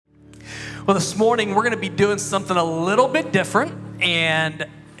Well, this morning we're going to be doing something a little bit different, and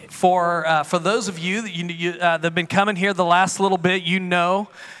for those of you that that have been coming here the last little bit, you know,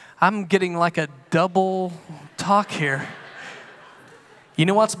 I'm getting like a double talk here. You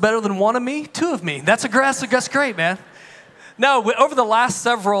know what's better than one of me? Two of me. That's aggressive. That's great, man. No, over the last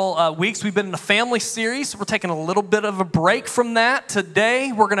several weeks, we've been in a family series. We're taking a little bit of a break from that.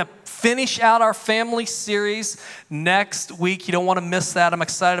 Today, we're going to finish out our family series next week. You don't want to miss that. I'm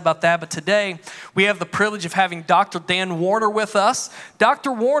excited about that. But today, we have the privilege of having Dr. Dan Warner with us.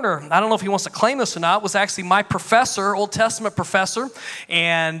 Dr. Warner, I don't know if he wants to claim this or not, was actually my professor, Old Testament professor.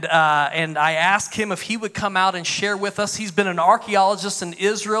 And I asked him if he would come out and share with us. He's been an archaeologist in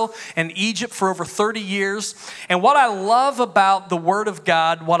Israel and Egypt for over 30 years. And what I love about the Word of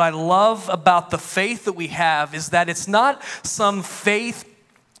God, what I love about the faith that we have is that it's not some faith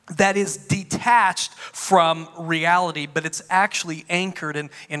that is detached from reality, but it's actually anchored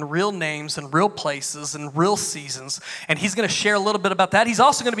in real names and real places and real seasons. And he's going to share a little bit about that. He's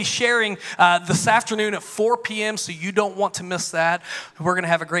also going to be sharing this afternoon at 4 p.m., so you don't want to miss that. We're going to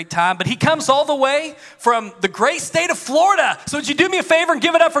have a great time. But he comes all the way from the great state of Florida. So would you do me a favor and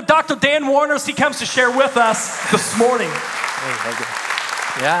give it up for Dr. Dan Warner as he comes to share with us this morning. Hey, thank you.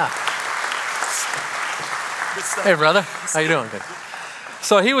 Yeah. Hey, brother. How you doing? Good.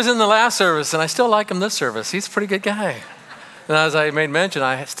 So he was in the last service, and I still like him this service. He's a pretty good guy. And as I made mention,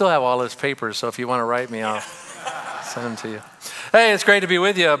 I still have all his papers, so if you want to write me, I'll send them to you. Hey, it's great to be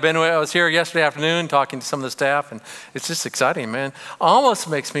with you. I was here yesterday afternoon talking to some of the staff, and it's just exciting, man. Almost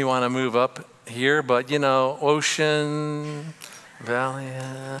makes me want to move up here, but, you know, ocean, valley,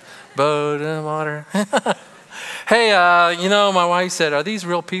 boat and water. Hey, you know, my wife said, are these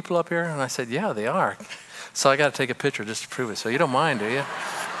real people up here? And I said, yeah, they are. So I got to take a picture just to prove it. So you don't mind, do you?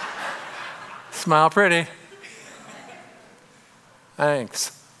 Smile pretty.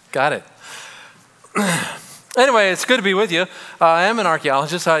 Thanks. Got it. Anyway, it's good to be with you. I am an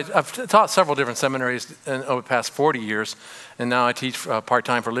archaeologist. I've taught several different seminaries over the past 40 years, and now I teach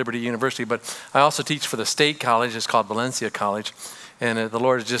part-time for Liberty University, but I also teach for the state college. It's called Valencia College, and the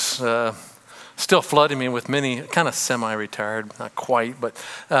Lord is just still flooding me with many, kind of semi-retired, not quite, but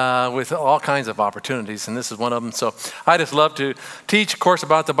with all kinds of opportunities, and this is one of them. So I just love to teach a course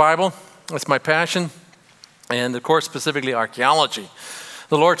about the Bible. It's my passion, and the course specifically archaeology.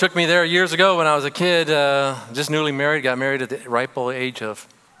 The Lord took me there years ago when I was a kid, just newly married, got married at the ripe old age of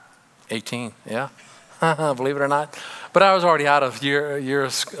 18, yeah, believe it or not. But I was already out of year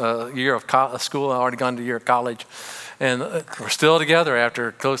of school, I already gone to a year of college. And we're still together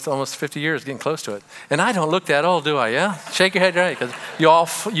after close to almost 50 years, getting close to it. And I don't look that old, do I? Yeah? Shake your head, right? Because you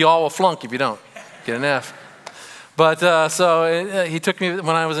all will flunk if you don't. Get an F. But he took me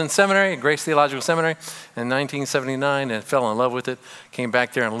when I was in seminary, Grace Theological Seminary, in 1979, and fell in love with it. Came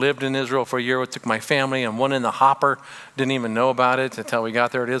back there and lived in Israel for a year. Took my family and one in the hopper. Didn't even know about it until we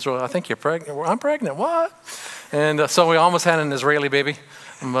got there at Israel. I think you're pregnant. I'm pregnant. What? And so we almost had an Israeli baby,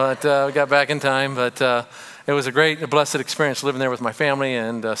 but we got back in time. But it was a great, blessed experience living there with my family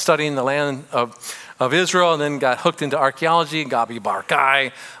and studying the land of Israel, and then got hooked into archaeology. Gabi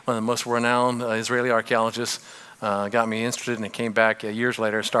Barkai, one of the most renowned Israeli archaeologists, got me interested, and it came back years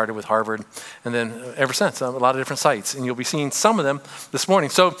later, started with Harvard, and then ever since, a lot of different sites, and you'll be seeing some of them this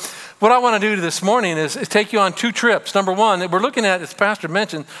morning. So what I want to do this morning is take you on two trips. Number one, we're looking at, as Pastor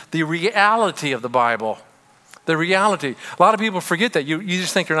mentioned, the reality of the Bible. The reality. A lot of people forget that. You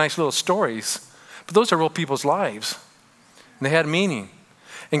just think they're nice little stories. But those are real people's lives. And they had meaning.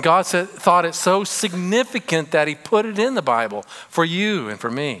 And God thought it so significant that he put it in the Bible for you and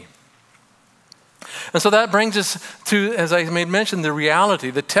for me. And so that brings us to, as I made mention, the reality.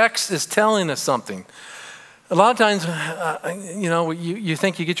 The text is telling us something. A lot of times, you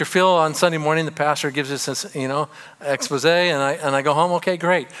think you get your fill on Sunday morning, the pastor gives us this, expose, and I go home, okay,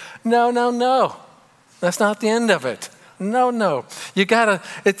 great. No. That's not the end of it. No. You gotta,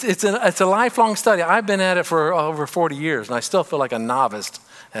 it's a lifelong study. I've been at it for over 40 years, and I still feel like a novice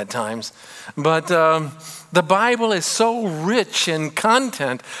at times. But the Bible is so rich in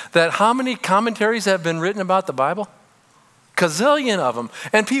content that how many commentaries have been written about the Bible? Gazillion of them.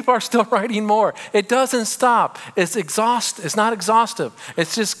 And people are still writing more. It doesn't stop. It's not exhaustive. It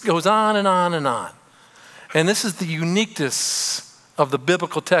just goes on and on and on. And this is the uniqueness of the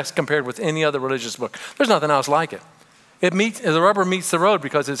biblical text compared with any other religious book. There's nothing else like it. The rubber meets the road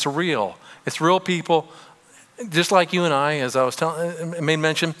because it's real. It's real people, just like you and I, as I was made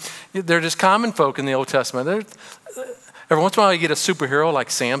mention. They're just common folk in the Old Testament. Every once in a while you get a superhero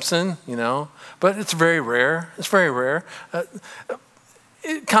like Samson, but it's very rare. It's very rare.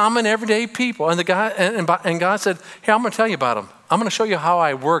 Common everyday people, and God said, "Hey, I'm going to tell you about them. I'm going to show you how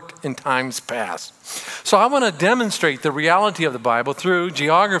I worked in times past. So I want to demonstrate the reality of the Bible through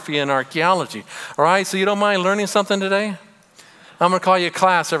geography and archaeology. All right, so you don't mind learning something today? I'm going to call you a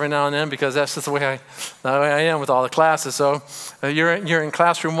class every now and then because that's just the way I am with all the classes. So you're in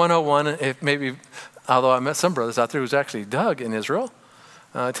classroom 101. If maybe, although I met some brothers out there who's actually Doug in Israel,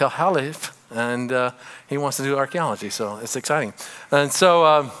 Tel Halif, and he wants to do archaeology. So it's exciting. And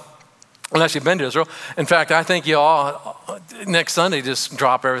so unless you've been to Israel. In fact, I think you all, next Sunday, just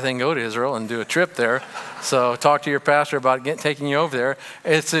drop everything, go to Israel and do a trip there. So talk to your pastor about taking you over there.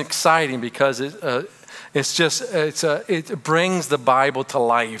 It's exciting because it brings the Bible to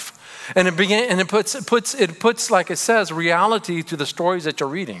life. And it puts, like it says, reality to the stories that you're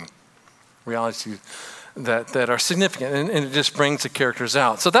reading. Reality that are significant, and it just brings the characters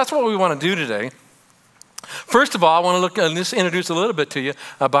out. So that's what we want to do today. First of all, I want to just introduce a little bit to you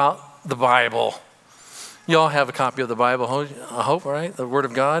about the Bible. You all have a copy of the Bible, I hope, right? The Word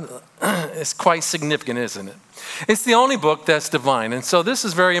of God. It's quite significant, isn't it? It's the only book that's divine. And so this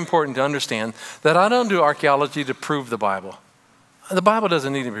is very important to understand that I don't do archaeology to prove the Bible. The Bible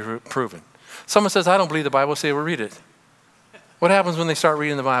doesn't need to be proven. Someone says, I don't believe the Bible, say, well, read it. What happens when they start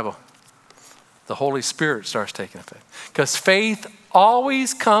reading the Bible? The Holy Spirit starts taking effect. Because faith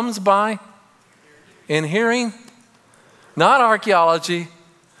always comes by in hearing, not archaeology,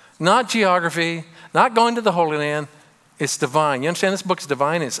 not geography, not going to the Holy Land. It's divine. You understand this book is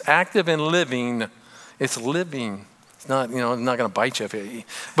divine? It's active and living. It's living. It's not, not going to bite you.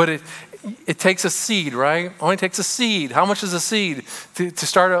 But it takes a seed, right? Only takes a seed. How much is a seed to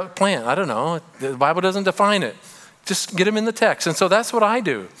start a plant? I don't know. The Bible doesn't define it. Just get them in the text. And so that's what I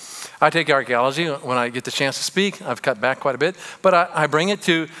do. I take archaeology when I get the chance to speak. I've cut back quite a bit. But I bring it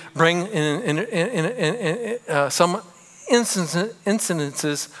to bring in some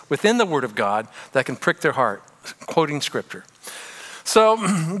incidences within the Word of God that can prick their heart, quoting Scripture. So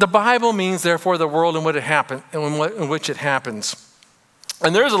the Bible means, therefore, the world in which it happens.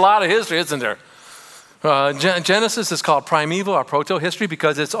 And there's a lot of history, isn't there? Genesis is called primeval or proto-history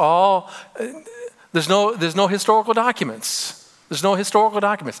because it's all, there's no historical documents. There's no historical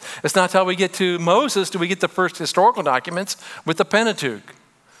documents. It's not until we get to Moses do we get the first historical documents with the Pentateuch.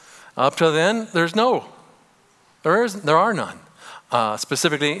 Up till then, there are none.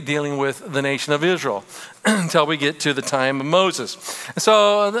 Specifically dealing with the nation of Israel until we get to the time of Moses.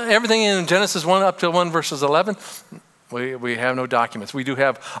 So everything in Genesis 1 up to 1 verses 11, we have no documents. We do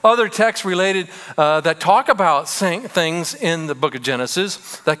have other texts related that talk about things in the book of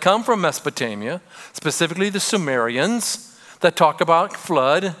Genesis that come from Mesopotamia, specifically the Sumerians, that talk about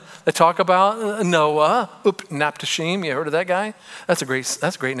flood, that talk about Noah, Naphtashim. You heard of that guy? That's a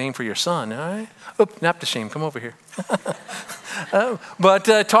great name for your son, all right? Naphtashim, come over here. But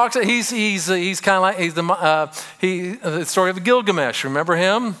talks. He's kind of like the story of Gilgamesh. Remember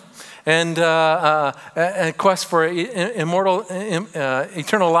him? And a quest for eternal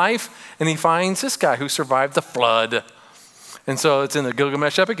life, and he finds this guy who survived the flood. And so it's in the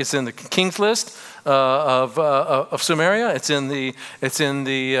Gilgamesh epic. It's in the King's List of Sumeria. It's in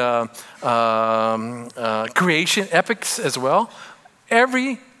the creation epics as well.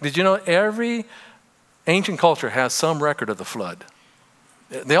 Did you know every ancient culture has some record of the flood?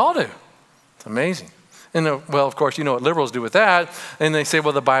 They all do. It's amazing. And well, of course, you know what liberals do with that. And they say,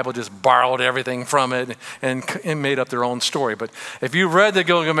 well, the Bible just borrowed everything from it and made up their own story. But if you've read the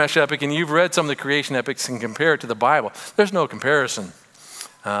Gilgamesh epic and you've read some of the creation epics and compare it to the Bible, there's no comparison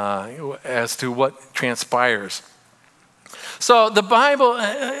as to what transpires. So the Bible,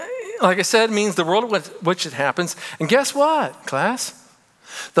 like I said, means the world in which it happens. And guess what, class?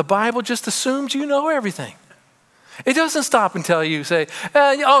 The Bible just assumes you know everything. It doesn't stop until you say,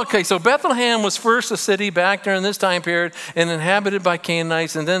 okay, so Bethlehem was first a city back during this time period and inhabited by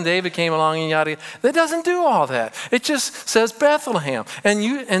Canaanites, and then David came along and yada, yada. It doesn't do all that. It just says Bethlehem.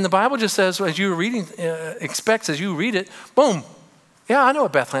 And the Bible just says, as you're reading, expects as you read it, boom. Yeah, I know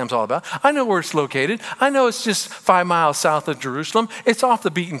what Bethlehem's all about. I know where it's located. I know it's just 5 miles south of Jerusalem. It's off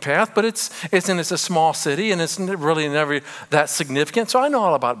the beaten path, but it's a small city, and it's really never that significant. So I know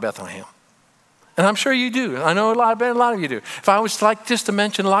all about Bethlehem. And I'm sure you do. I know a lot of you do. If I was just to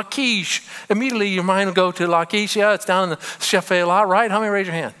mention Lachish, immediately your mind will go to Lachish. Yeah, it's down in the Shephelah, right? How many raise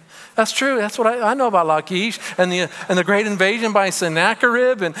your hand? That's true. That's what I know about Lachish and the great invasion by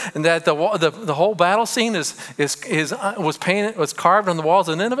Sennacherib, and that the whole battle scene was carved on the walls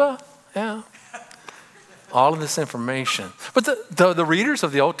of Nineveh. Yeah. All of this information. But the readers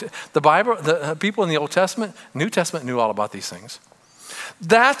of the Bible, the people in the Old Testament, New Testament knew all about these things.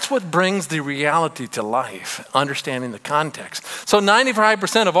 That's what brings the reality to life, understanding the context. So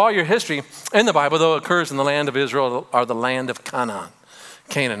 95% of all your history in the Bible, though, occurs in the land of Israel or the land of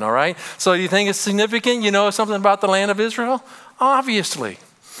Canaan, all right? So you think it's significant? You know something about the land of Israel? Obviously.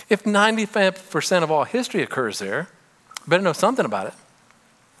 If 95% of all history occurs there, you better know something about it.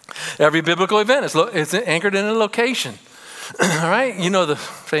 Every biblical event is anchored in a location, all right? You know the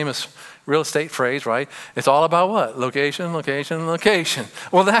famous real estate phrase, right? It's all about what? Location, location, location.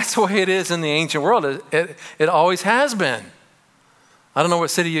 Well, that's the way it is in the ancient world. It always has been. I don't know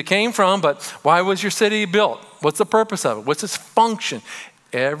what city you came from, but why was your city built? What's the purpose of it? What's its function?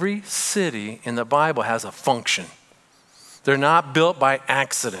 Every city in the Bible has a function. They're not built by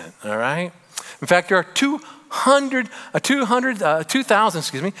accident, all right? In fact, there are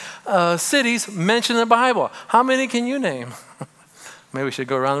 2,000 cities mentioned in the Bible. How many can you name? Maybe we should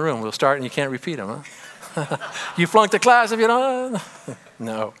go around the room. We'll start and you can't repeat them, huh? You flunked the class if you don't.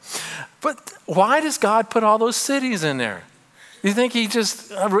 No. But why does God put all those cities in there? You think he just,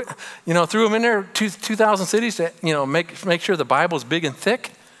 threw them in there, 2,000 cities to, make sure the Bible's big and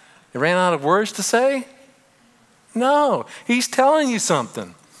thick? He ran out of words to say? No. He's telling you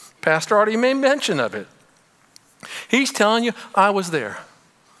something. Pastor already made mention of it. He's telling you, I was there.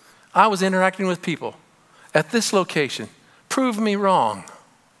 I was interacting with people at this location. Prove me wrong.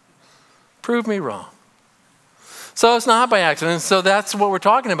 Prove me wrong. So it's not by accident. So that's what we're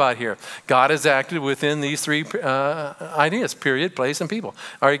talking about here. God has acted within these three ideas: period, place, and people.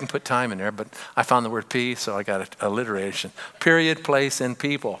 Or you can put time in there, but I found the word P, so I got alliteration. Period, place, and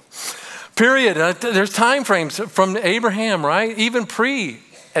people. Period. There's time frames from Abraham, right? Even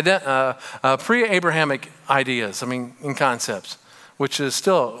pre-Abrahamic ideas, in concepts, which is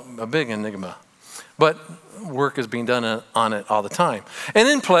still a big enigma. But work is being done on it all the time. And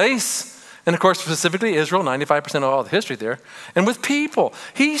in place, and of course specifically Israel, 95% of all the history there, and with people.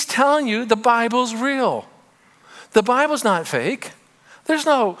 He's telling you the Bible's real. The Bible's not fake. He's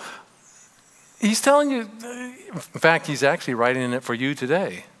telling you, in fact, he's actually writing it for you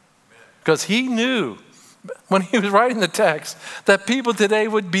today. Because he knew when he was writing the text that people today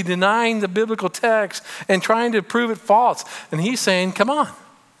would be denying the biblical text and trying to prove it false. And he's saying, come on.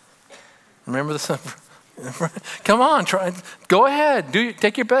 Remember this? Come on, go ahead,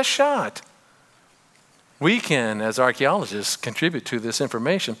 take your best shot. We can, as archaeologists, contribute to this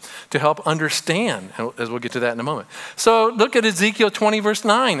information to help understand, as we'll get to that in a moment. So look at Ezekiel 20, verse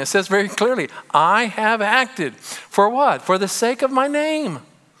 9. It says very clearly, I have acted for what? For the sake of my name.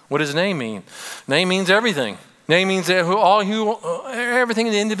 What does name mean? Name means everything. Name means everything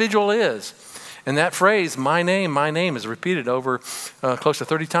the individual is. And that phrase, my name, is repeated over close to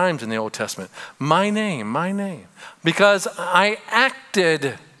 30 times in the Old Testament. My name. Because I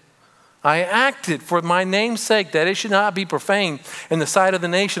acted for my name's sake, that it should not be profaned in the sight of the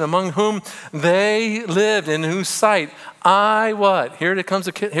nation among whom they lived, in whose sight I what? Here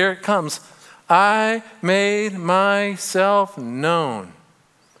it comes. I made myself known.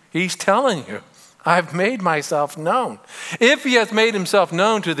 He's telling you, I've made myself known. If he has made himself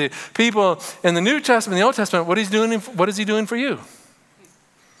known to the people in the New Testament, the Old Testament, what is he doing for you?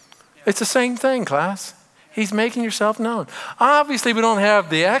 It's the same thing, class. He's making yourself known. Obviously, we don't have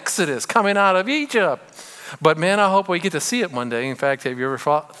the Exodus coming out of Egypt. But man, I hope we get to see it one day. In fact, have you ever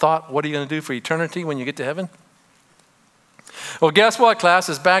thought, what are you going to do for eternity when you get to heaven? Well, guess what, class?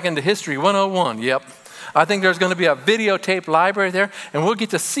 It's back into History 101. Yep. I think there's going to be a videotape library there, and we'll get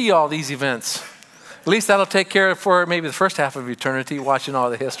to see all these events. At least that'll take care of for maybe the first half of eternity, watching all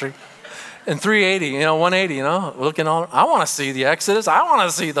the history. And 380, 180, looking on. I want to see the Exodus. I want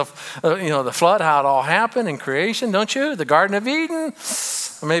to see the flood, how it all happened in creation, don't you? The Garden of Eden.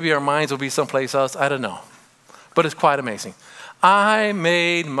 Or maybe our minds will be someplace else. I don't know. But it's quite amazing. I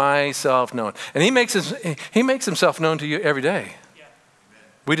made myself known. And he makes himself known to you every day.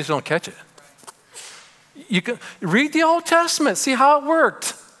 We just don't catch it. You can read the Old Testament, see how it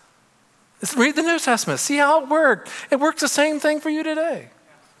worked. Read the New Testament, see how it worked. It works the same thing for you today.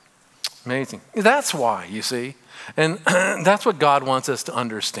 Amazing. That's why, you see. And that's what God wants us to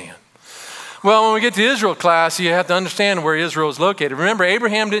understand. Well, when we get to Israel, class, you have to understand where Israel is located. Remember,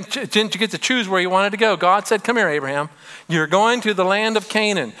 Abraham didn't get to choose where he wanted to go. God said, come here, Abraham. You're going to the land of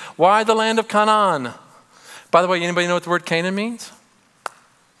Canaan. Why the land of Canaan? By the way, anybody know what the word Canaan means?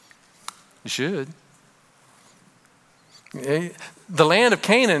 You should. The land of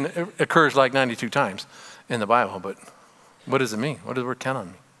Canaan occurs like 92 times in the Bible, but what does it mean? What does the word Canaan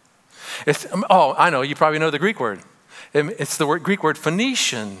mean? I know, you probably know the Greek word. It's the Greek word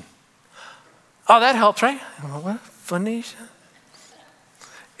Phoenician. Oh, that helps, right? What? Phoenician?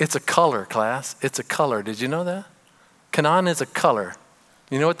 It's a color, class. It's a color. Did you know that? Canaan is a color.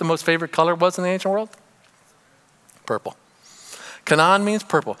 You know what the most favorite color was in the ancient world? Purple. Canaan means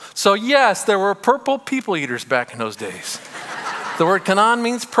purple. So yes, there were purple people eaters back in those days. The word Canaan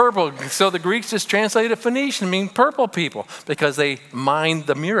means purple. So the Greeks just translated Phoenician, mean purple people, because they mined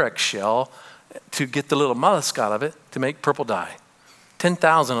the murex shell to get the little mollusk out of it to make purple dye.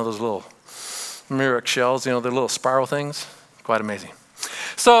 10,000 of those little murex shells, the little spiral things. Quite amazing.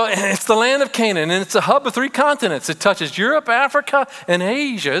 So it's the land of Canaan, and it's a hub of 3 continents. It touches Europe, Africa, and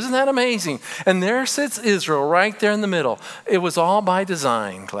Asia. Isn't that amazing? And there sits Israel right there in the middle. It was all by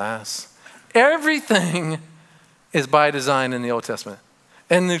design, class. Everything is by design in the Old Testament,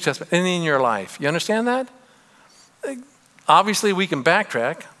 and the New Testament, and in your life. You understand that? Obviously, we can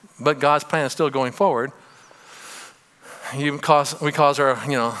backtrack, but God's plan is still going forward. We cause our,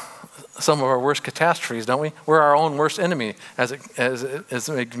 some of our worst catastrophes, don't we? We're our own worst enemy, as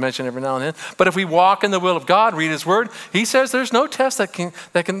we mention every now and then. But if we walk in the will of God, read His Word, He says there's no test that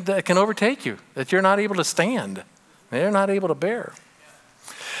can overtake you, that you're not able to stand, they're not able to bear.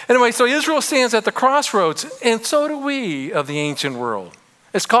 Anyway, so Israel stands at the crossroads, and so do we of the ancient world.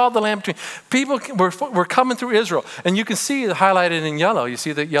 It's called the land between. People were coming through Israel, and you can see it highlighted in yellow. You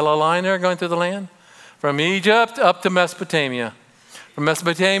see the yellow line there going through the land? From Egypt up to Mesopotamia. From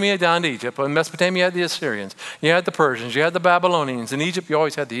Mesopotamia down to Egypt. In Mesopotamia, you had the Assyrians. You had the Persians. You had the Babylonians. In Egypt, you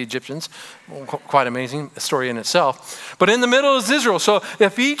always had the Egyptians. Quite amazing story in itself. But in the middle is Israel. So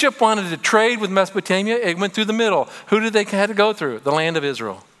if Egypt wanted to trade with Mesopotamia, it went through the middle. Who did they have to go through? The land of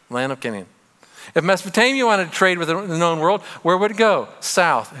Israel, land of Canaan. If Mesopotamia wanted to trade with the known world, where would it go?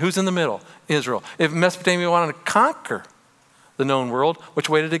 South. Who's in the middle? Israel. If Mesopotamia wanted to conquer the known world, which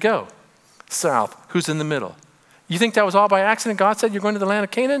way did it go? South. Who's in the middle? You think that was all by accident? God said you're going to the land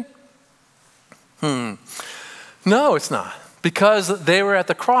of Canaan? No, it's not. Because they were at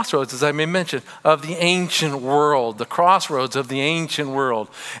the crossroads, as I may mention, of the ancient world. The crossroads of the ancient world.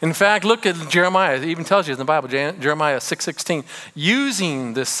 In fact, look at Jeremiah. It even tells you in the Bible, Jeremiah 6:16.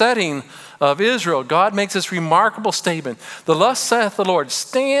 Using the setting of Israel, God makes this remarkable statement. Thus saith the Lord,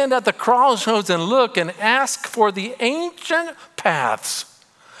 stand at the crossroads and look and ask for the ancient paths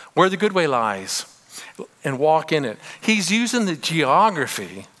where the good way lies, and walk in it. He's using the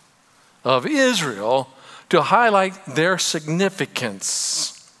geography of Israel to highlight their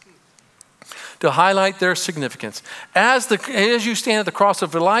significance. To highlight their significance. As you stand at the cross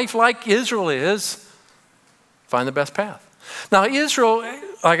of life, like Israel is, find the best path. Now, Israel,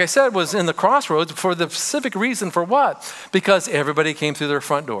 like I said, was in the crossroads for the specific reason for what? Because everybody came through their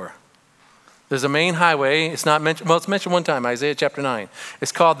front door. There's a main highway. It's not mentioned. Well, it's mentioned one time, Isaiah chapter 9.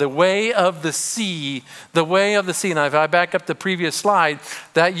 It's called the way of the sea. The way of the sea. Now, if I back up the previous slide,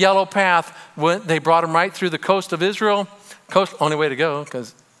 that yellow path, they brought them right through the coast of Israel. Only way to go,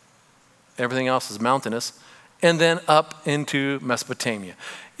 because everything else is mountainous. And then up into Mesopotamia.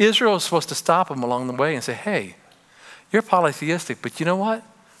 Israel is supposed to stop them along the way and say, hey, you're polytheistic, but you know what?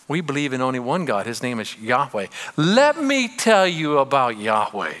 We believe in only one God. His name is Yahweh. Let me tell you about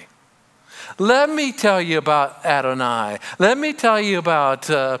Yahweh. Let me tell you about Adonai. Let me tell you about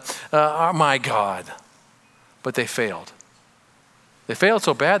my God. But they failed. They failed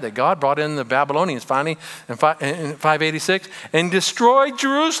so bad that God brought in the Babylonians finally in 586 and destroyed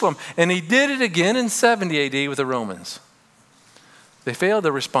Jerusalem. And He did it again in 70 AD with the Romans. They failed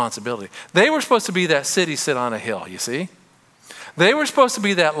their responsibility. They were supposed to be that city sit on a hill, you see. They were supposed to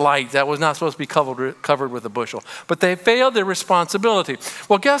be that light that was not supposed to be covered with a bushel. But they failed their responsibility.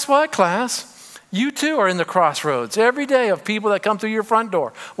 Well, guess what, class? You too are in the crossroads every day of people that come through your front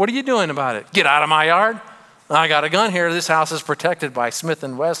door. What are you doing about it? Get out of my yard. I got a gun here. This house is protected by Smith &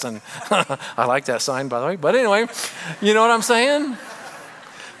 Wesson. I like that sign, by the way. But anyway, you know what I'm saying?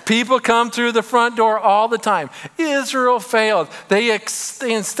 People come through the front door all the time. Israel failed. They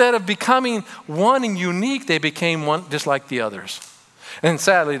instead of becoming one and unique, they became one just like the others. And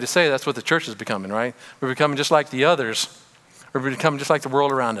sadly to say, that's what the church is becoming, right? We're becoming just like the others. We're becoming just like the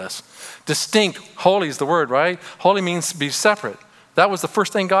world around us. Distinct, holy is the word, right? Holy means be separate. That was the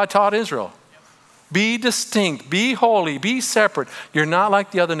first thing God taught Israel. Be distinct, be holy, be separate. You're not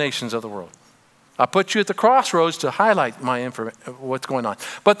like the other nations of the world. I put you at the crossroads to highlight what's going on.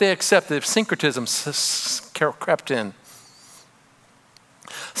 But they accepted syncretism crept in.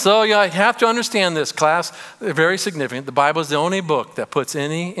 So you have to understand this, class. Very significant. The Bible is the only book that puts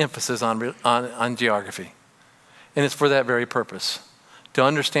any emphasis on geography. And it's for that very purpose. To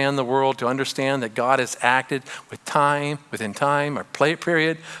understand the world, to understand that God has acted within time, or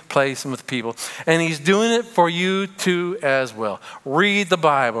period, place, and with people. And He's doing it for you too as well. Read the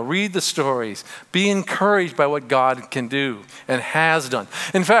Bible, read the stories. Be encouraged by what God can do and has done.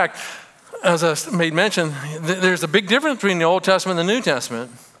 In fact, as I made mention, there's a big difference between the Old Testament and the New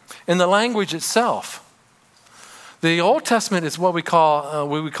Testament in the language itself. The Old Testament is what we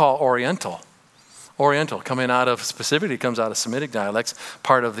call Oriental. Oriental, coming out of, specifically comes out of Semitic dialects,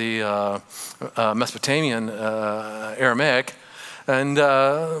 part of the Mesopotamian Aramaic, and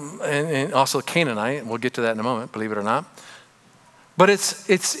also Canaanite. We'll get to that in a moment, believe it or not. But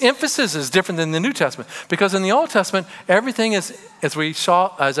its emphasis is different than the New Testament, because in the Old Testament, everything is, as we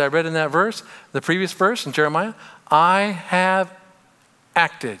saw, as I read in that verse, the previous verse in Jeremiah, I have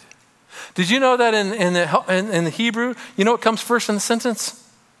acted. Did you know that in the Hebrew, you know what comes first in the sentence?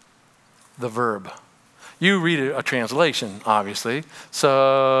 The verb. You read a translation, obviously,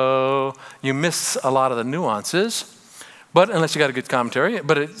 so you miss a lot of the nuances. But unless you got a good commentary,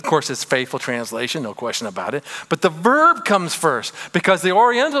 but of course it's faithful translation, no question about it. But the verb comes first because the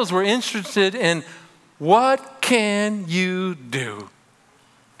Orientals were interested in what can you do?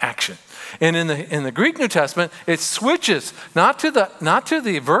 Action. And in the Greek New Testament, it switches not to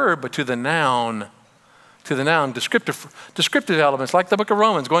the verb, but to the noun. To the noun, descriptive elements, like the book of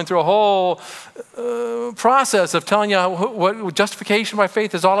Romans, going through a whole process of telling you what justification by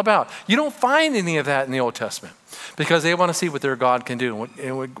faith is all about. You don't find any of that in the Old Testament because they want to see what their God can do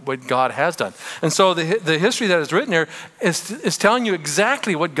and what God has done. And so the history that is written there is telling you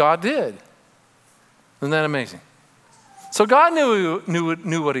exactly what God did. Isn't that amazing? So God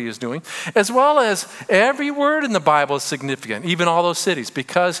knew what he was doing, as well as every word in the Bible is significant, even all those cities,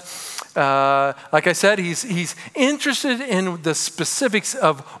 because, like I said, he's interested in the specifics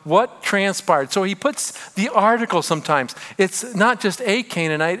of what transpired. So he puts the article sometimes. It's not just a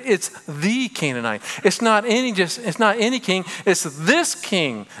Canaanite, it's the Canaanite. It's not any king, it's this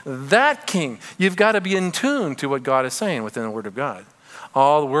king, that king. You've got to be in tune to what God is saying within the Word of God.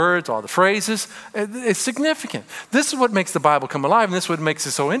 All the words, all the phrases, it's significant. This is what makes the Bible come alive, and this is what makes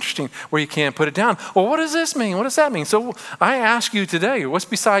it so interesting, where you can't put it down. Well, what does this mean? What does that mean? So I ask you today, what's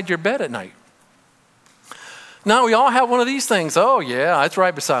beside your bed at night? Now, we all have one of these things. Oh, yeah, it's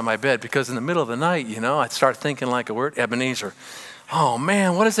right beside my bed, because in the middle of the night, I start thinking like a word, Ebenezer. Oh,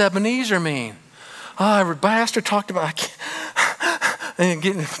 man, what does Ebenezer mean? Oh, pastor talked about, and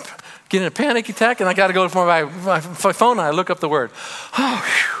getting a panic attack, and I got to go for my phone, and I look up the word. Oh,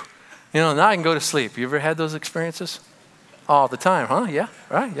 whew. Now I can go to sleep. You ever had those experiences? All the time, huh? Yeah,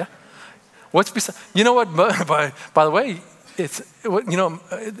 right, yeah. What's beside? You know what? By the way, it's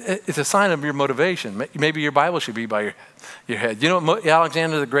a sign of your motivation. Maybe your Bible should be by your head. You know what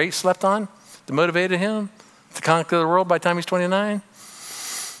Alexander the Great slept on that motivated him to conquer the world by the time he's 29?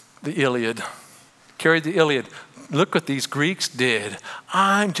 The Iliad. Carried the Iliad. Look what these Greeks did.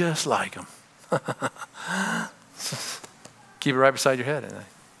 I'm just like them. Keep it right beside your head.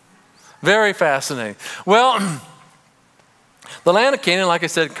 Very fascinating. Well, the land of Canaan, like I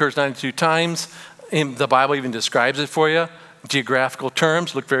said, occurs 92 times. The Bible even describes it for you. Geographical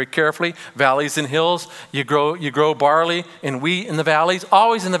terms, look very carefully. Valleys and hills. You grow barley and wheat in the valleys,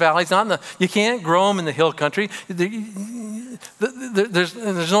 always in the valleys, you can't grow them in the hill country. There's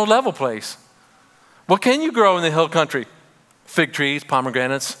no level place. What can you grow in the hill country? Fig trees,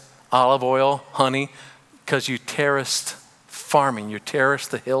 pomegranates, olive oil, honey, because you terraced farming. You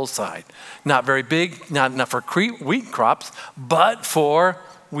terraced the hillside. Not very big, not enough for wheat crops, but for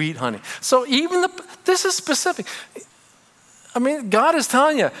wheat honey. So even this is specific. I mean, God is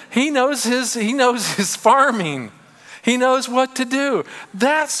telling you, He knows his farming. He knows what to do.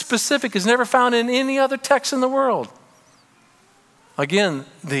 That specific is never found in any other text in the world. Again,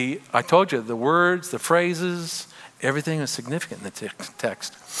 I told you, the words, the phrases, everything is significant in the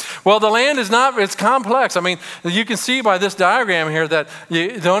text. Well, the land it's complex. I mean, you can see by this diagram here that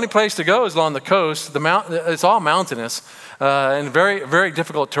the only place to go is along the coast. It's all mountainous and very, very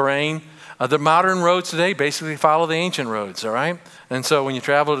difficult terrain. The modern roads today basically follow the ancient roads, all right? And so when you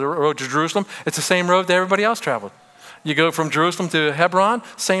travel the road to Jerusalem, it's the same road that everybody else traveled. You go from Jerusalem to Hebron,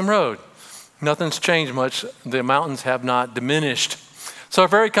 same road. Nothing's changed much. The mountains have not diminished. So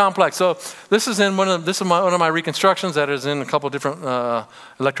very complex. So this is one of my reconstructions that is in a couple of different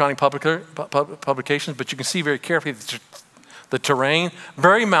electronic publications, but you can see very carefully the terrain,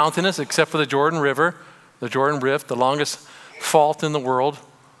 very mountainous except for the Jordan River, the Jordan Rift, the longest fault in the world,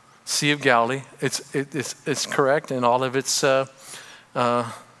 Sea of Galilee. It's correct in all of its,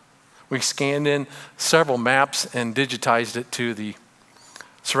 we scanned in several maps and digitized it to the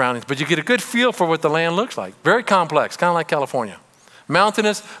surroundings. But you get a good feel for what the land looks like. Very complex, kind of like California.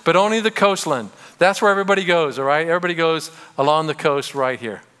 Mountainous, but only the coastline. That's where everybody goes, all right? Everybody goes along the coast right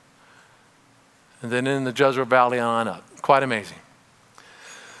here. And then in the Jezreel Valley on up. Quite amazing.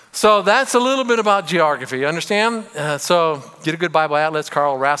 So that's a little bit about geography. You understand? So get a good Bible atlas.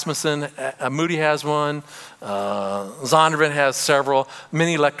 Carl Rasmussen, Moody has one. Zondervan has several.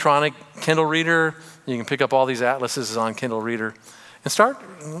 Mini electronic Kindle reader. You can pick up all these atlases on Kindle reader and start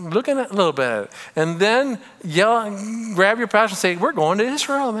looking at a little bit at it. And then grab your pastor and say, we're going to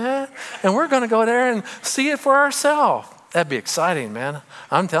Israel, man. And we're going to go there and see it for ourselves. That'd be exciting, man.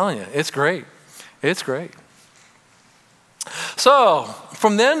 I'm telling you, it's great. It's great. So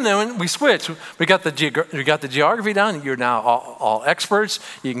from then we switch. We got the geography down. You're now all experts.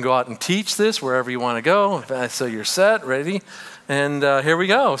 You can go out and teach this wherever you want to go. So you're set, ready. And here we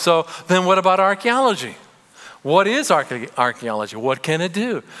go. So then what about archaeology? What is archaeology? What can it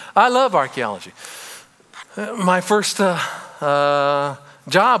do? I love archaeology. My first job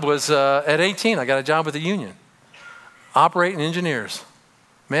was at 18. I got a job with the union, operating engineers.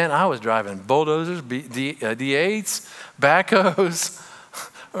 Man, I was driving bulldozers, D8s, backhoes,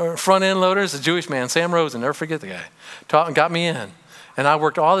 front end loaders. A Jewish man, Sam Rosen, never forget the guy, taught and got me in. And I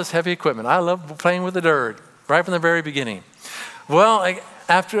worked all this heavy equipment. I loved playing with the dirt right from the very beginning. Well,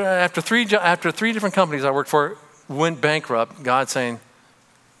 after three different companies I worked for went bankrupt, God saying,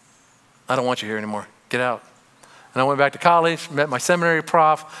 I don't want you here anymore. Get out. And I went back to college, met my seminary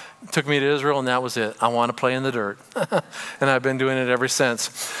prof, took me to Israel, and that was it. I want to play in the dirt. And I've been doing it ever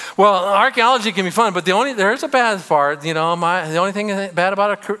since. Well, archaeology can be fun, but there's a bad part. You know, the only thing bad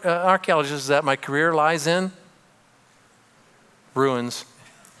about archaeology is that my career lies in ruins.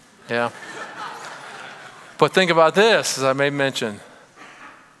 Yeah. But think about this, as I may mention.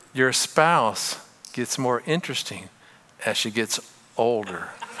 Your spouse gets more interesting as she gets older.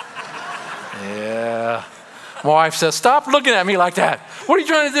 Yeah. My wife says, stop looking at me like that. What are you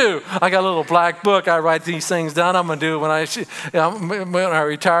trying to do? I got a little black book. I write these things down. I'm going to do when I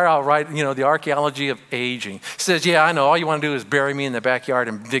retire, I'll write, the archaeology of aging. She says, yeah, I know. All you want to do is bury me in the backyard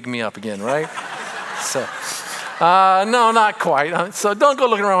and dig me up again, right? So, no, not quite. So don't go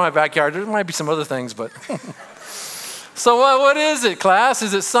looking around my backyard. There might be some other things, but... So what is it, class?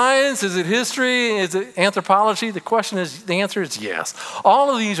 Is it science? Is it history? Is it anthropology? The answer is yes.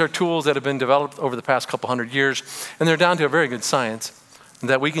 All of these are tools that have been developed over the past couple hundred years, and they're down to a very good science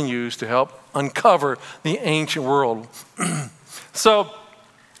that we can use to help uncover the ancient world. So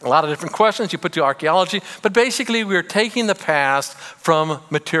a lot of different questions you put to archaeology, but basically we're taking the past from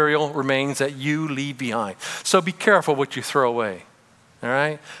material remains that you leave behind. So be careful what you throw away, all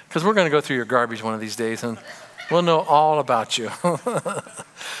right? Because we're going to go through your garbage one of these days, and we'll know all about you.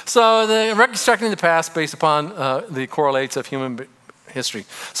 So the reconstructing the past based upon the correlates of human history.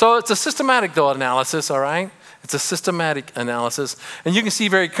 So it's a systematic, analysis, all right? It's a systematic analysis. And you can see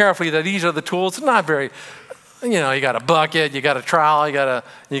very carefully that these are the tools. It's not very, you got a bucket, you got a trowel, you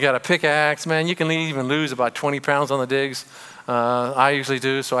got a pickaxe. Man, you can even lose about 20 pounds on the digs. I usually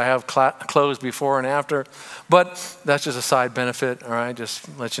do, so I have clothes before and after. But that's just a side benefit, all right? Just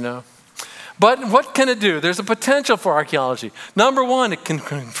let you know. But what can it do? There's a potential for archaeology. Number one, it can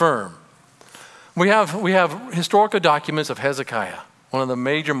confirm. We have historical documents of Hezekiah, one of the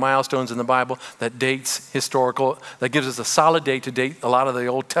major milestones in the Bible that that gives us a solid date to date a lot of the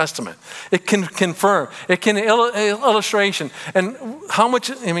Old Testament. It can confirm. It can illustration. And how much,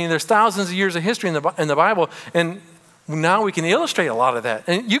 there's thousands of years of history in the Bible, and now we can illustrate a lot of that.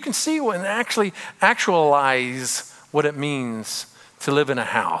 And you can see and actually actualize what it means to live in a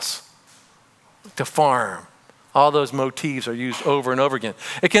house, to farm. All those motifs are used over and over again.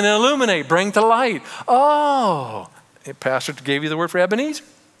 It can illuminate, bring to light. Oh, Pastor gave you the word for Ebenezer.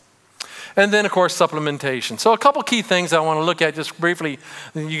 And then, of course, supplementation. So a couple key things I want to look at just briefly.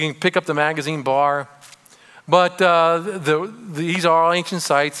 You can pick up the magazine bar. But these are all ancient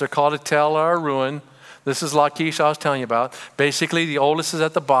sites. They're called a tell or a ruin. This is Lachish I was telling you about. Basically, the oldest is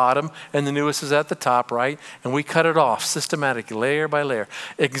at the bottom and the newest is at the top, right? And we cut it off systematically, layer by layer,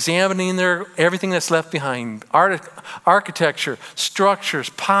 examining everything that's left behind, architecture, structures,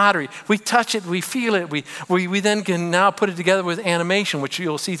 pottery. We touch it, we feel it. We then can now put it together with animation, which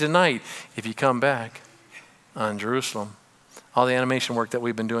you'll see tonight if you come back on Jerusalem. All the animation work that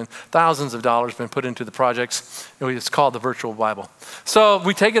we've been doing, thousands of dollars been put into the projects. It's called the Virtual Bible. So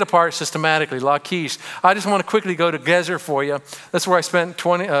we take it apart systematically. Lachish. I just want to quickly go to Gezer for you. That's where I spent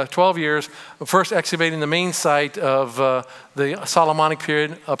 12 years, first excavating the main site of the Solomonic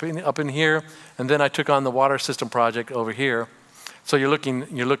period up in here, and then I took on the water system project over here. So you're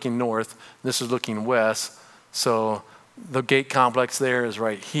looking north. This is looking west. So the gate complex there is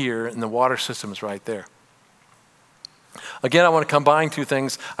right here, and the water system is right there. Again, I want to combine two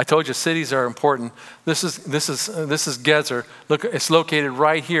things. I told you cities are important. This is Gezer. Look, it's located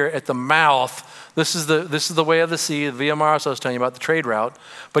right here at the mouth. This is the way of the sea, the Via Maris I was telling you about, the trade route.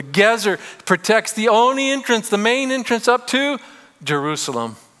 But Gezer protects the only entrance, the main entrance up to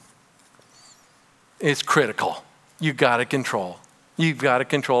Jerusalem. It's critical. You've got to control. You've got to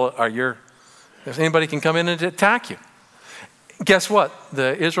control it, if anybody can come in and attack you. Guess what?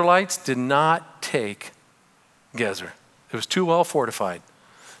 The Israelites did not take Gezer. It was too well fortified.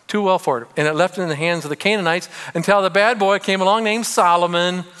 Too well fortified. And it left it in the hands of the Canaanites until the bad boy came along named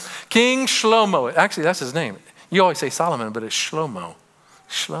Solomon, King Shlomo. Actually, that's his name. You always say Solomon, but it's Shlomo.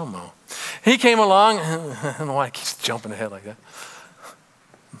 Shlomo. He came along. I don't know why he keeps jumping ahead like that.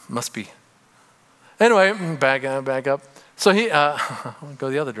 Must be. Anyway, back up. So he, go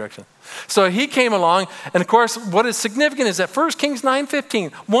the other direction. So he came along, and of course, what is significant is that 1 Kings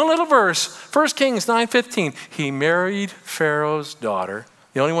 9:15, one little verse, 1 Kings 9:15, he married Pharaoh's daughter,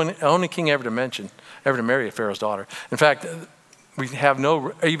 the only king ever to marry a Pharaoh's daughter. In fact, we have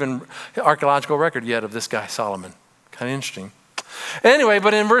no even archaeological record yet of this guy, Solomon. Kind of interesting. Anyway,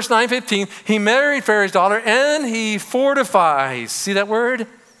 but in verse 9:15, he married Pharaoh's daughter, and he fortifies. See that word?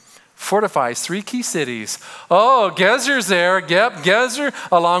 Fortifies 3 key cities. Oh, Gezer's there. Yep, Gezer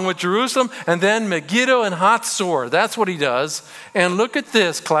along with Jerusalem, and then Megiddo and Hatzor. That's what he does. And look at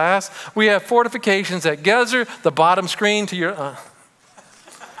this, class. We have fortifications at Gezer, the bottom screen to your...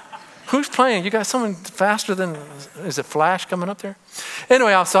 Who's playing? You got someone faster than... Is it Flash coming up there?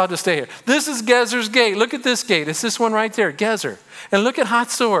 Anyway, I'll just stay here. This is Gezer's gate. Look at this gate. It's this one right there, Gezer. And look at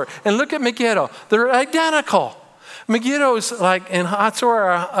Hatzor. And look at Megiddo. They're identical. Megiddo's and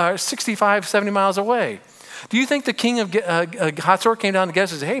Hatzor are 65, 70 miles away. Do you think the king of Hatzor came down to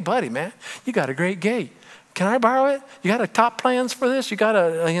Gezer and said, hey, buddy, man, you got a great gate. Can I borrow it? You got top plans for this? You got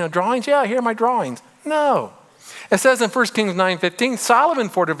drawings? Yeah, here are my drawings. No. It says in 1 Kings 9:15, Solomon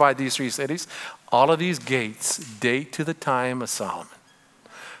fortified these 3 cities. All of these gates date to the time of Solomon.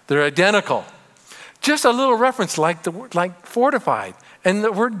 They're identical. Just a little reference like fortified. And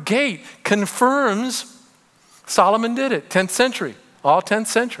the word gate confirms Solomon did it, 10th century, all 10th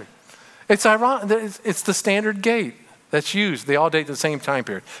century. It's ironic. It's the standard gate that's used. They all date the same time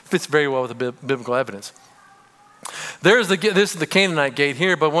period. Fits very well with the biblical evidence. This is the Canaanite gate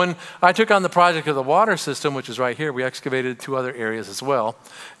here, but when I took on the project of the water system, which is right here, we excavated 2 other areas as well.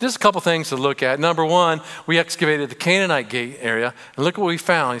 Just a couple things to look at. Number 1, we excavated the Canaanite gate area, and look what we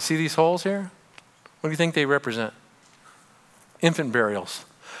found. You see these holes here? What do you think they represent? Infant burials.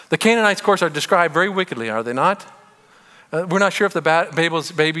 The Canaanites, of course, are described very wickedly, are they not? We're not sure if the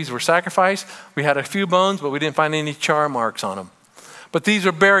babies were sacrificed. We had a few bones, but we didn't find any char marks on them. But these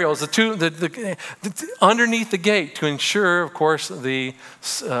are burials, underneath the gate to ensure, of course, the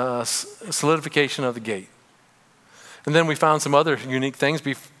solidification of the gate. And then we found some other unique things.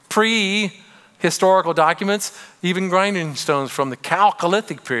 Pre-historical documents, even grinding stones from the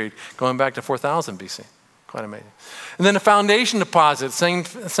Chalcolithic period, going back to 4000 BC. Quite amazing. And then the foundation deposit, same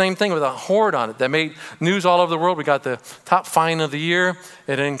thing with a hoard on it that made news all over the world. We got the top find of the year.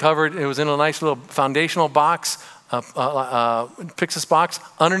 It was in a nice little foundational box, Pyxis box,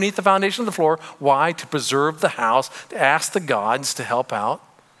 underneath the foundation of the floor. Why? To preserve the house, to ask the gods to help out.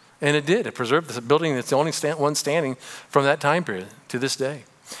 And it did. It preserved this building that's the only one standing from that time period to this day.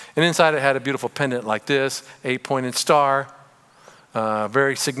 And inside it had a beautiful pendant like this, 8-pointed star.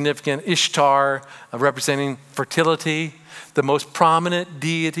 Very significant. Ishtar, representing fertility. The most prominent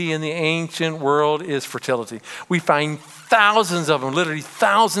deity in the ancient world is fertility. We find thousands of them, literally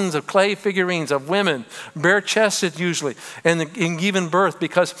thousands of clay figurines of women, bare-chested usually, and giving birth,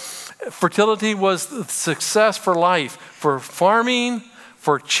 because fertility was the success for life, for farming,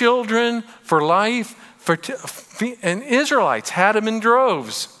 for children, for life. And Israelites had them in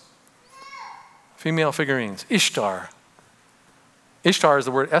droves. Female figurines. Ishtar. Ishtar is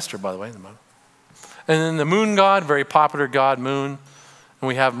the word Esther, by the way, in the Bible. And then the moon god, very popular god, moon. And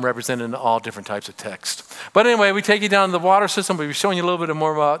we have them represented in all different types of text. But anyway, we take you down to the water system. We'll be showing you a little bit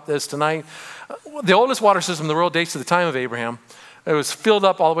more about this tonight. The oldest water system in the world dates to the time of Abraham. It was filled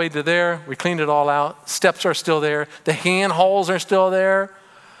up all the way to there. We cleaned it all out. Steps are still there. The hand holes are still there.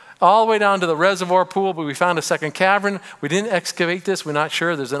 All the way down to the reservoir pool, but we found a second cavern. We didn't excavate this. We're not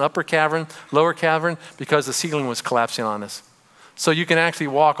sure. There's an upper cavern, lower cavern, because the ceiling was collapsing on us. So you can actually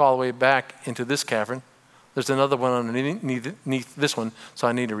walk all the way back into this cavern. There's another one underneath this one, so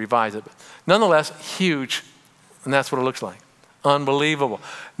I need to revise it. But nonetheless, huge, and that's what it looks like. Unbelievable.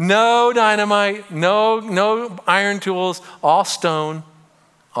 No dynamite, no iron tools, all stone,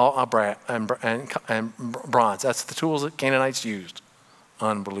 all and bronze. That's the tools that Canaanites used.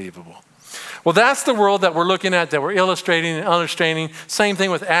 Unbelievable. Well, that's the world that we're looking at, that we're illustrating and understanding. Same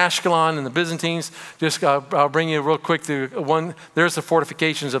thing with Ashkelon and the Byzantines. Just I'll bring you real quick to one. There's the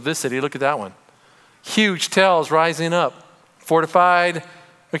fortifications of this city. Look at that one. Huge tells rising up, fortified.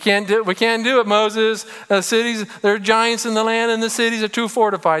 We can't do it, Moses. The cities, there are giants in the land, and the cities are too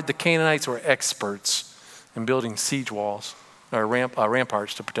fortified. The Canaanites were experts in building siege walls or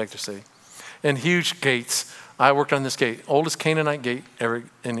ramparts to protect the city, and huge gates. I worked on this gate, oldest Canaanite gate ever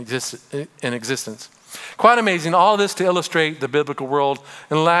in existence. Quite amazing, all this to illustrate the biblical world.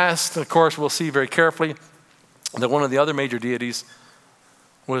 And last, of course, we'll see very carefully that one of the other major deities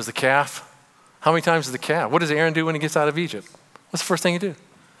was the calf. How many times is the calf? What does Aaron do when he gets out of Egypt? What's the first thing he do?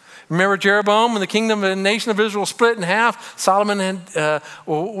 Remember Jeroboam, when the kingdom and nation of Israel split in half? Solomon had,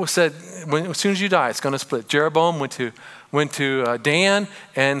 said, as soon as you die, it's going to split. Jeroboam went to Dan,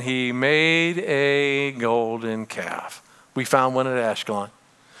 and he made a golden calf. We found one at Ashkelon.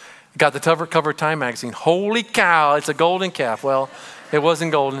 Got the cover of Time magazine. Holy cow, it's a golden calf. Well, it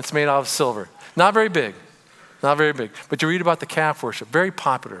wasn't golden. It's made out of silver. Not very big. Not very big. But you read about the calf worship. Very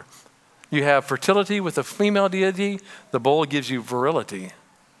popular. You have fertility with a female deity. The bull gives you virility.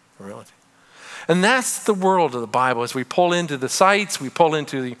 And that's the world of the Bible. As we pull into the sites, we pull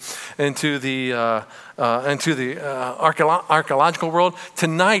into the archaeological world.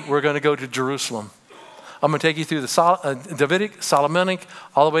 Tonight we're going to go to Jerusalem. I'm going to take you through the Davidic, Solomonic,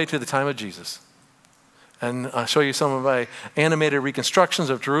 all the way to the time of Jesus. And I'll show you some of my animated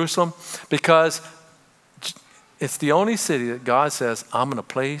reconstructions of Jerusalem, because it's the only city that God says, I'm going to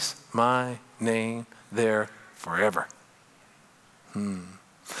place my name there forever.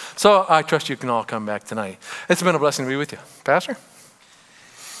 So I trust you can all come back tonight. It's been a blessing to be with you. Pastor?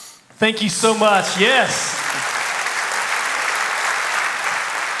 Thank you so much. Yes.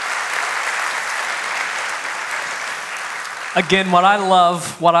 Again, what I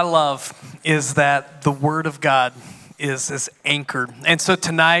love is that the Word of God is anchored. And so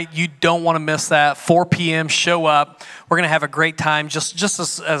tonight, you don't want to miss that. 4 p.m., show up. We're going to have a great time.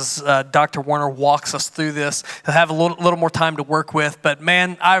 Just as Dr. Warner walks us through this, he'll have a little more time to work with. But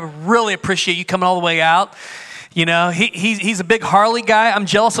man, I really appreciate you coming all the way out. You know, he's a big Harley guy. I'm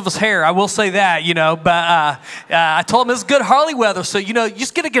jealous of his hair. I will say that, you know. But I told him it's good Harley weather. So, you know, you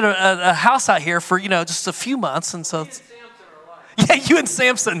just got to get a house out here for, you know, just a few months. And so yeah, you and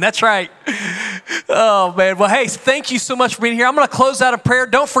Samson, that's right. Oh, man. Well, hey, thank you so much for being here. I'm going to close out in prayer.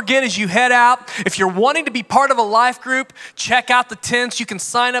 Don't forget, as you head out, if you're wanting to be part of a life group, check out the tents. You can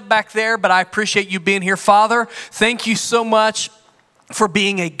sign up back there, but I appreciate you being here. Father, thank you so much for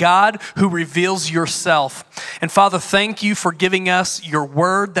being a God who reveals yourself. And Father, thank you for giving us your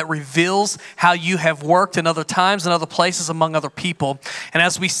word that reveals how you have worked in other times and other places among other people. And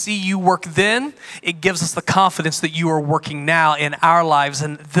as we see you work then, it gives us the confidence that you are working now in our lives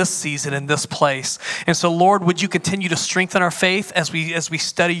in this season, in this place. And so, Lord, would you continue to strengthen our faith as we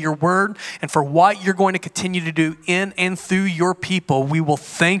study your word, and for what you're going to continue to do in and through your people. We will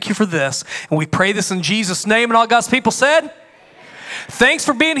thank you for this. And we pray this in Jesus' name. And all God's people said, thanks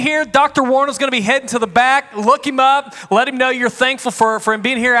for being here. Dr. Warner's going to be heading to the back. Look him up. Let him know you're thankful for him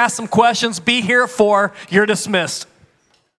being here. Ask some questions. Be here at 4. You're dismissed.